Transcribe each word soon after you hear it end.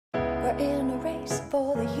We're in a race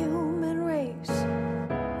for the human race.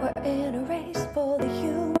 We're in a race for the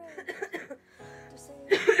human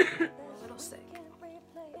I'm a little sick.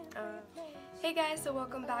 Hey guys, so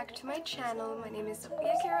welcome back to my channel. My name is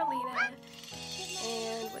Sophia Carolina,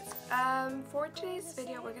 and for today's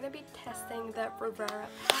video we're going to be testing the Rivera palette.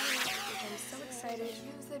 I'm so excited to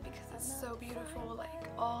use it because it's so beautiful. Like,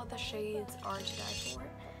 all the shades are to die for,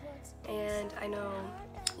 and I know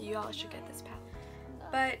you all should get this palette.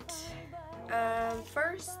 But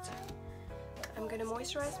first I'm going to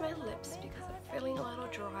moisturize my lips because I'm feeling a little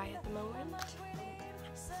dry at the moment.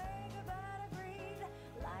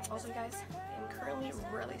 Also guys, I'm currently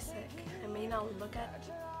really sick. I may not look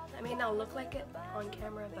like it on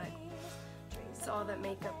camera, but it's all that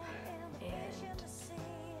makeup, and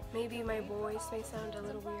maybe my voice may sound a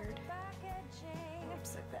little weird.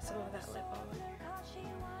 Oops, I put some of that lip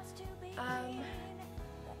on.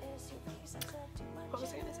 What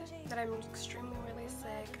was I gonna say? That I'm extremely really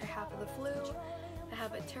sick. I have the flu, I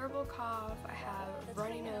have a terrible cough, I have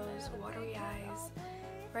runny nose, watery eyes.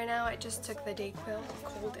 Right now I just took the Dayquil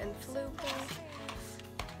cold and flu pill.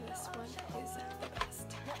 This one is the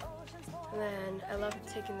best. And then I love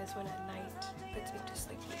taking this one at night. Puts me to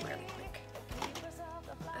sleep really quick.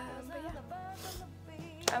 But yeah.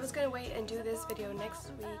 I was gonna wait and do this video next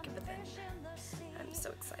week, but then I'm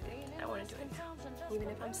so excited. I want to do it now, even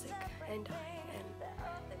if I'm sick and dying and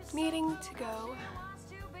needing to go.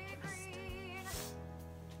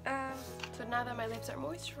 So now that my lips are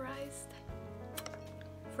moisturized,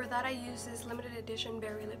 for that I use this limited edition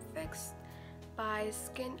Berry Lip Fix by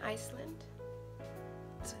Skin Iceland.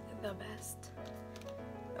 It's the best.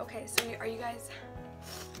 Okay, so are you guys...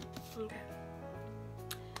 Okay.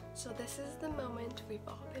 So this is the moment we've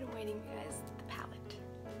all been waiting, guys, the palette.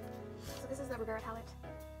 So this is the Rivera palette.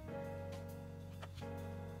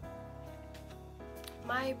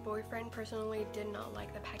 My boyfriend personally did not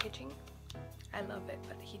like the packaging. I love it,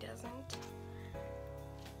 but he doesn't.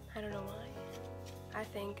 I don't know why. I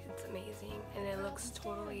think it's amazing, and it looks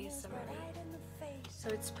totally summery. So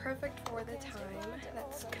it's perfect for the time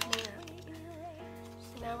that's coming up.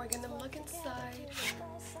 So now we're gonna look inside.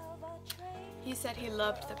 He said he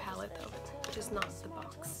loved the palette though, just not the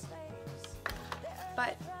box.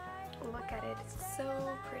 But look at it, it's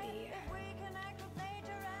so pretty.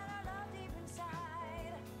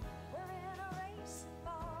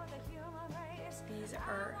 These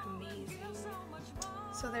are amazing.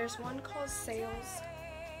 So there's one called Sails.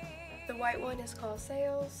 The white one is called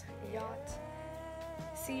Sails, Yacht,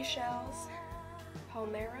 Seashells,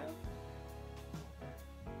 Palmera,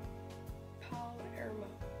 Palermo?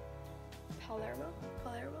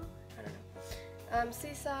 I don't know.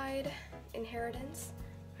 Seaside, Inheritance.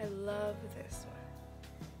 I love this one.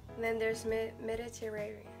 And then there's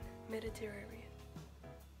Mediterranean.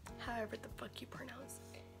 However the fuck you pronounce it.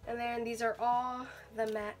 And then these are all the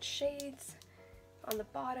matte shades on the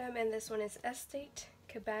bottom, and this one is Estate,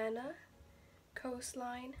 Cabana,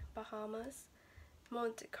 Coastline, Bahamas,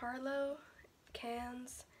 Monte Carlo,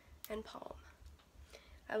 Cannes, and Palm.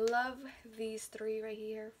 I love these three right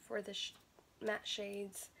here for the matte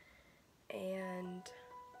shades, and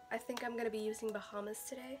I think I'm going to be using Bahamas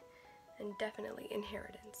today, and definitely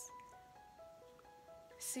Inheritance.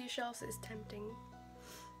 Seashells is tempting.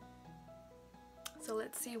 So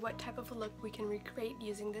let's see what type of a look we can recreate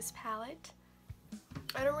using this palette.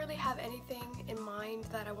 I don't really have anything in mind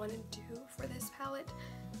that I want to do for this palette,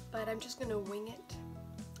 but I'm just going to wing it,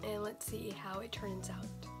 and let's see how it turns out.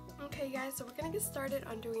 Okay guys, so we're going to get started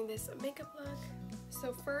on doing this makeup look.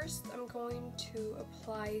 So first I'm going to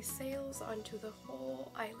apply Sails onto the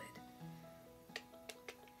whole eyelid.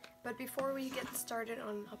 But before we get started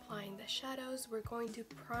on applying the shadows, we're going to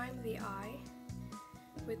prime the eye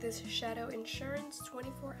with this Shadow Insurance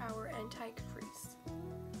 24-Hour Anti-Crease.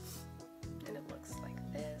 And it looks like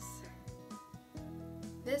this.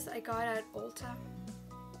 This I got at Ulta.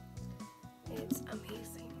 It's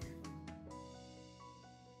amazing.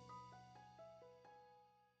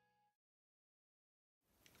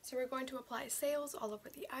 So we're going to apply Sails all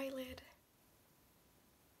over the eyelid.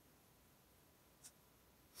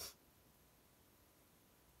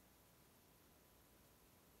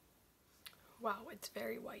 Wow, it's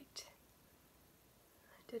very white.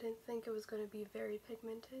 I didn't think it was going to be very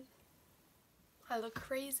pigmented. I look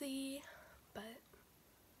crazy, but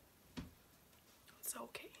it's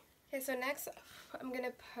okay. Okay, so next I'm going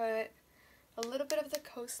to put a little bit of the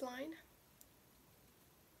Coastline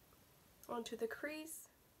onto the crease.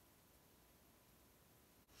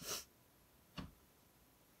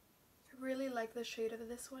 I really like the shade of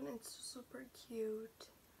this one. It's super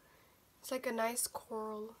cute. It's like a nice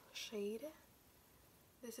coral shade.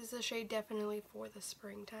 This is a shade definitely for the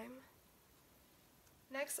springtime.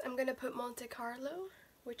 Next, I'm going to put Monte Carlo,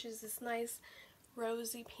 which is this nice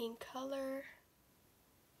rosy pink color.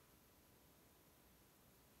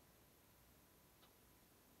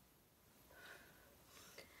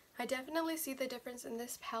 I definitely see the difference in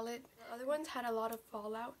this palette. The other ones had a lot of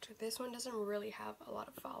fallout. This one doesn't really have a lot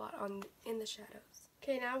of fallout in the shadows.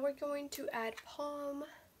 Okay, now we're going to add Palm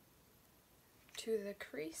to the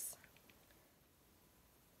crease.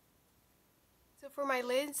 So for my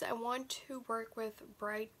lids, I want to work with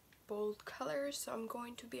bright, bold colors. So I'm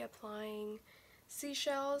going to be applying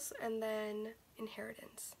Seashells and then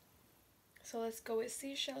Inheritance. So let's go with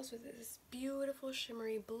Seashells with this beautiful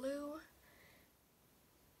shimmery blue.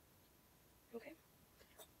 Okay.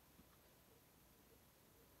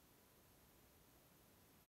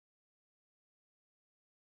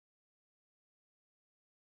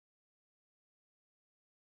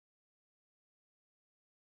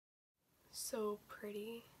 So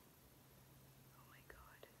pretty. Oh my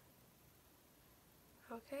god.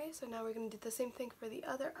 Okay, so now we're going to do the same thing for the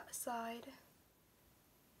other side.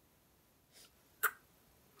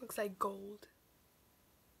 Looks like gold.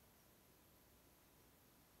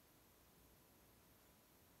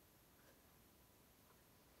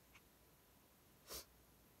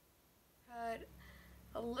 Add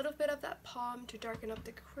a little bit of that Palm to darken up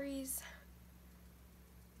the crease.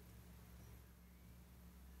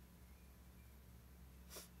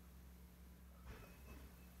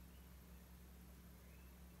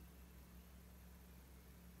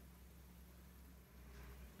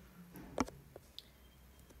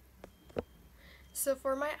 So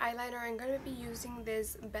for my eyeliner, I'm going to be using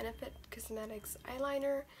this Benefit Cosmetics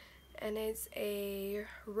eyeliner, and it's a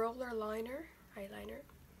roller liner eyeliner.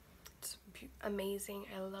 It's amazing.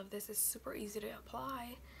 I love this. It's super easy to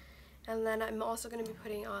apply. And then I'm also going to be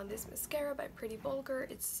putting on this mascara by Pretty Vulgar.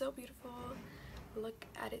 It's so beautiful. Look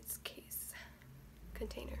at its case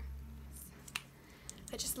container.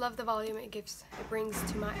 I just love the volume it brings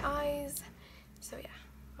to my eyes. So yeah,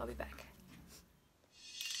 I'll be back.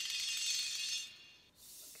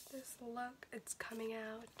 This look, it's coming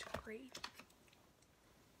out great.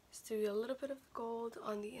 Just do a little bit of gold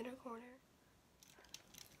on the inner corner.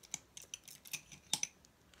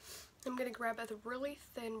 I'm going to grab a really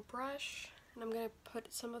thin brush and I'm going to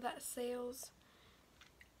put some of that Sails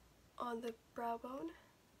on the brow bone.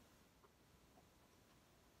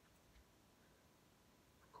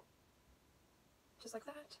 Just like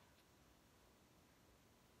that.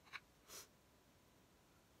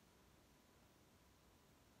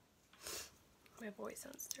 My voice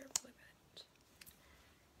sounds terrible, I bet.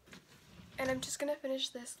 And I'm just gonna finish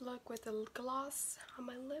this look with a gloss on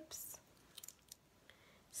my lips.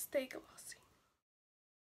 Stay glossy.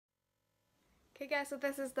 Okay guys, so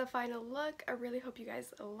this is the final look. I really hope you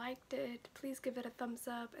guys liked it. Please give it a thumbs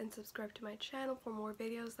up and subscribe to my channel for more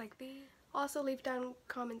videos like these. Also leave down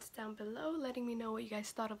comments down below letting me know what you guys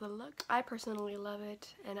thought of the look. I personally love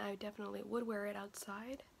it and I definitely would wear it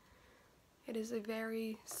outside. It is a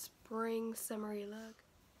very spring, summery look.